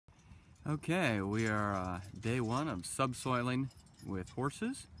Okay, we are day one of subsoiling with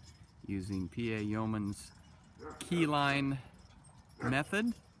horses using P.A. Yeoman's keyline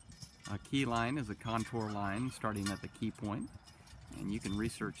method. A keyline is a contour line starting at the key point, and you can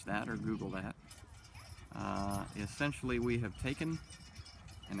research that or Google that. Essentially, we have taken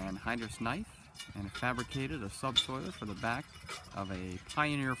an anhydrous knife and fabricated a subsoiler for the back of a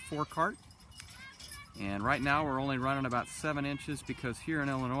Pioneer 4-cart. And right now we're only running about 7 inches because here in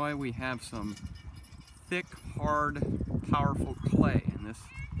Illinois we have some thick, hard, powerful clay. And this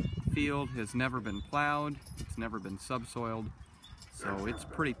field has never been plowed, it's never been subsoiled, so it's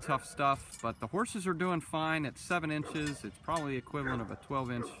pretty tough stuff. But the horses are doing fine at 7 inches. It's probably equivalent of a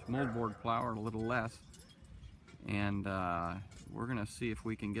 12-inch moldboard plow or a little less. And we're going to see if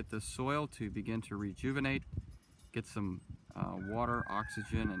we can get this soil to begin to rejuvenate, get some water,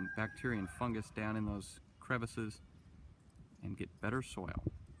 oxygen, and bacteria and fungus down in those crevices, and get better soil.